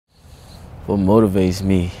What motivates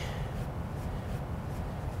me?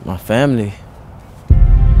 My family.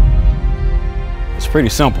 It's pretty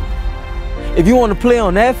simple. If you want to play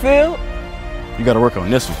on that field, you gotta work on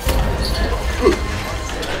this one.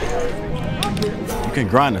 You can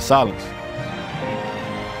grind in silence.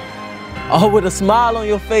 all with a smile on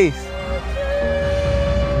your face.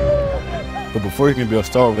 But before you can be a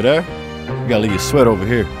star over there, you gotta leave your sweat over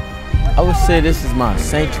here. I would say this is my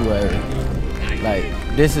sanctuary. Like,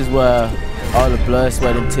 this is where all the blood,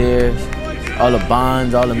 sweat, and tears, all the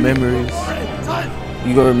bonds, all the memories,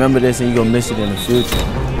 you gonna remember this and you gonna miss it in the future.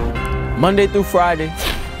 Monday through Friday,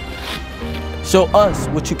 show us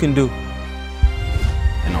what you can do.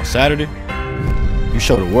 And on Saturday, you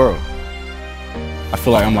show the world. I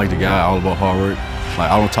feel like I'm like the guy all about hard work.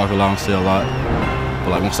 Like, I don't talk a lot, I don't say a lot.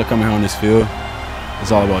 But like, once I come here on this field,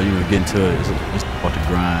 it's all about you and getting to it. It's about the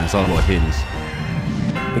grind, it's all about hitting.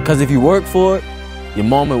 Because if you work for it, your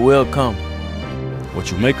moment will come. What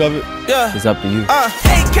you make of it, it's up to you.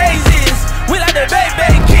 AKs is, we like the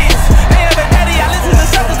baby kids. They have a daddy, I listen to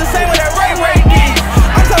something the same way